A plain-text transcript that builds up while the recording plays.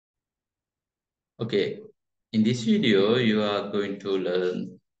Okay, in this video, you are going to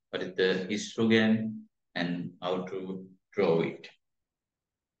learn what is the histogram and how to draw it.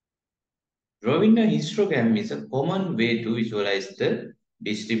 Drawing a histogram is a common way to visualize the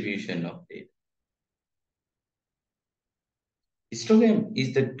distribution of data. Histogram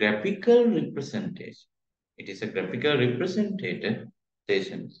is the graphical representation. It is a graphical representation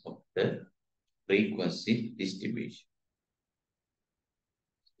of the frequency distribution.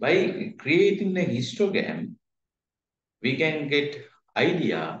 By creating a histogram, we can get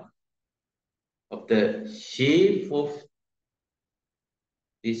idea of the shape of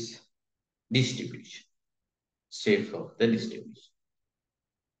this distribution, shape of the distribution.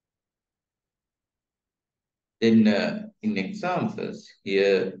 Then in examples,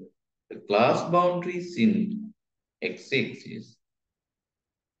 here the class boundaries in x-axis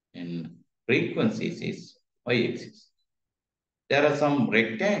and frequencies is y-axis. There are some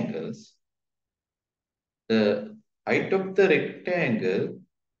rectangles. The height of the rectangle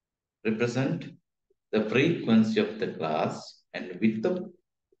represent the frequency of the class, and width of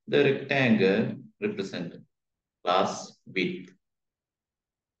the rectangle represent class width.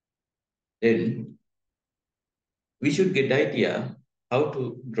 Then we should get idea how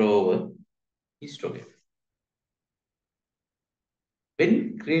to draw a histogram.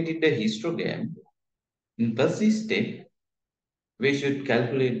 When creating a histogram, in first step, we should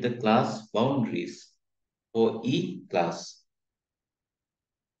calculate the class boundaries for each class.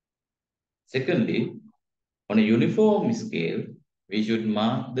 Secondly, on a uniform scale, we should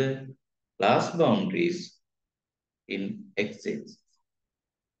mark the class boundaries in x-axis.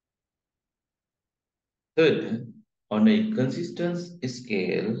 Third, on a consistent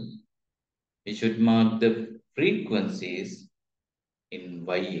scale, we should mark the frequencies in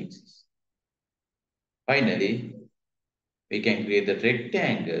y-axis. Finally, we can create the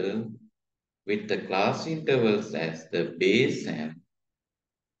rectangle with the class intervals as the base and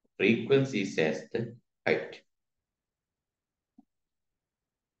frequencies as the height.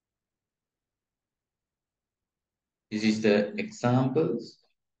 This is the examples.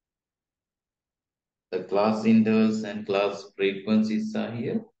 The class intervals and class frequencies are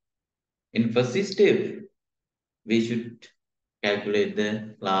here. In first step, we should calculate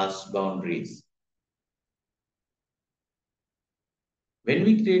the class boundaries. When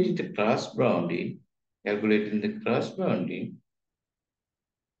we created the class boundary, calculating the class boundary,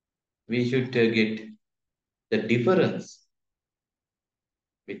 we should get the difference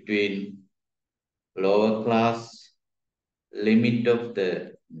between lower class limit of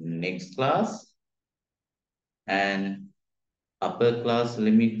the next class and upper class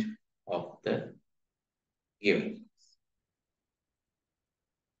limit of the given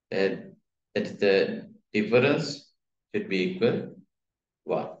class. That is the difference should be equal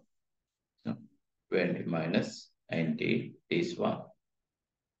 1. So 20 minus 90 is 1.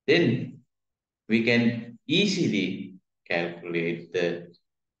 Then we can easily calculate the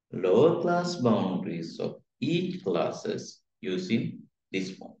lower class boundaries of each classes using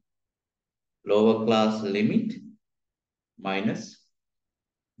this form. Lower class limit minus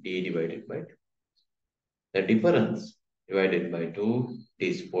d divided by 2. The difference divided by 2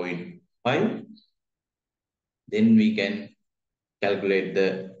 is 0.5. Then we can calculate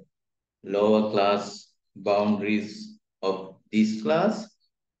the lower class boundaries of this class.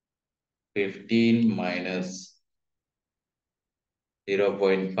 15 minus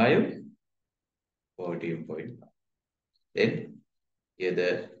 0.5, 14.5. Then here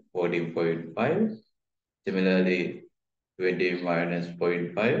the 14.5. Similarly, 20 minus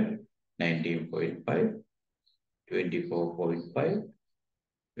 0.5, 19.5, 24.5,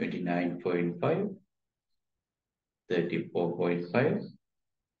 29.5, 34.5,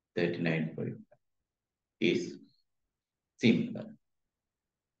 39.5 is similar.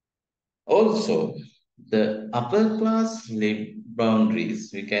 Also, the upper class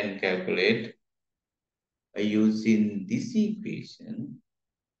boundaries we can calculate by using this equation.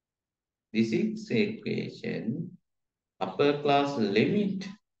 This is equation, upper class limit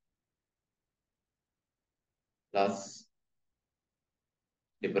plus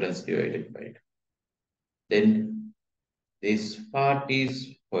difference divided by 2. Then this part is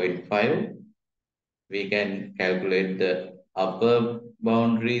 0.5. We can calculate the upper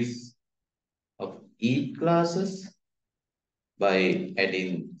boundaries of each classes by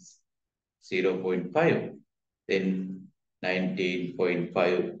adding 0.5. Then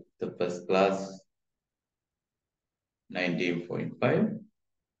 19.5, the first class, 19.5.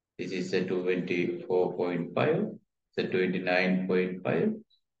 This is a 24.5, the 29.5,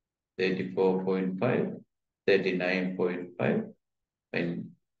 34.5, 39.5,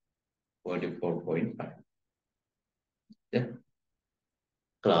 and 44.5. The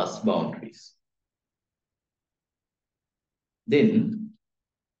class boundaries. Then,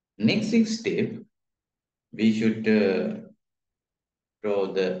 next step, we should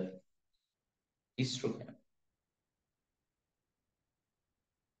draw the histogram.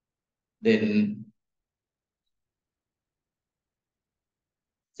 Then,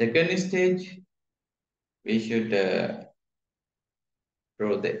 second stage, we should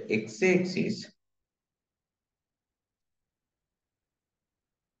draw the x-axis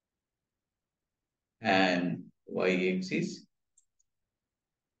and y-axis.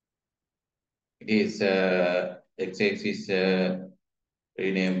 It is x-axis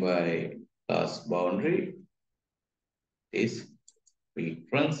renamed by class boundary. Is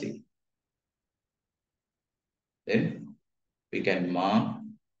frequency. Then we can mark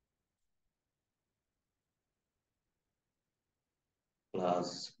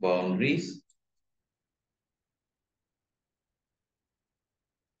class boundaries.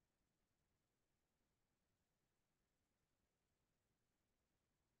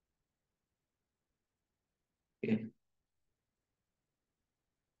 Okay.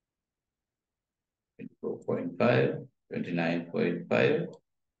 24.5, 29.5,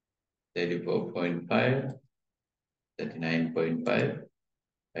 34.5, 39.5,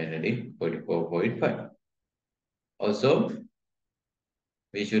 finally 44.5. Also,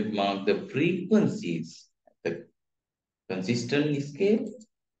 we should mark the frequencies, the consistent scale,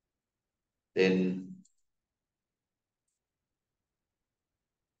 then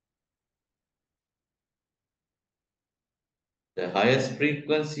the highest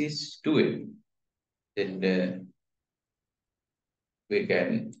frequency is 12. Then we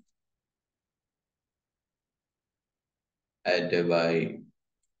can add by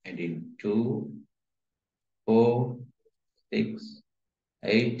adding 2, 4, 6,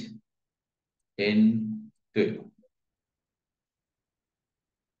 8, 10, 12.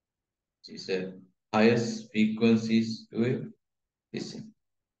 This is the highest frequencies to it. Listen.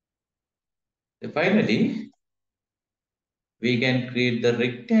 So finally, we can create the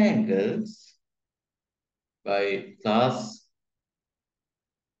rectangles by class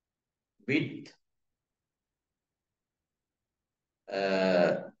width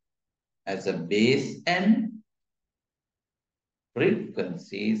as a base and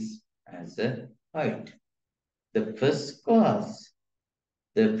frequencies as a height. The first class,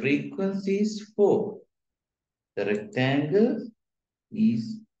 the frequency is 4. The rectangle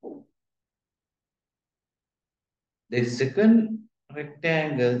is 4. The second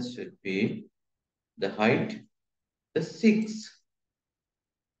rectangle should be the height, the 6.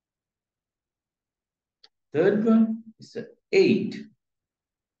 Third one is a 8.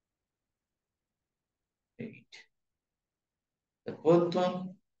 8. The fourth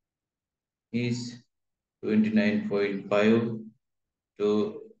one is 29.5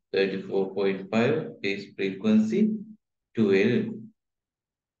 to 34.5 is frequency 12.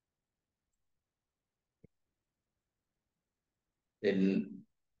 Then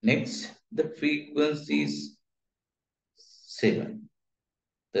next, the frequency is 7,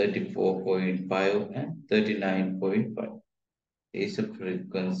 34.5 and 39.5 is a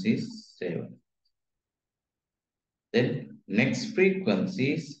frequency 7. Then next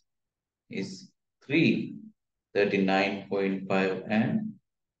frequencies is 3, 39.5 and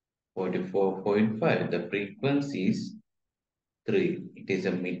 44.5. The frequency is 3. It is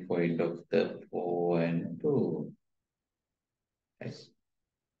a midpoint of the 4 and 2. Yes.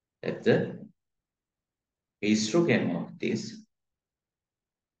 That's the histogram of this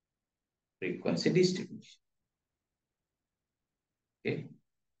frequency distribution. Okay.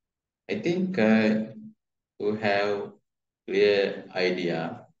 I think you have clear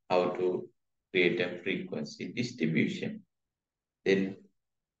idea how to create a frequency distribution. Then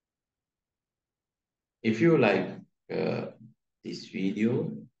if you like this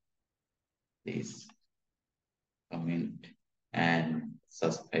video, please comment and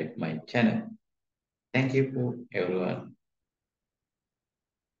subscribe my channel. Thank you for everyone.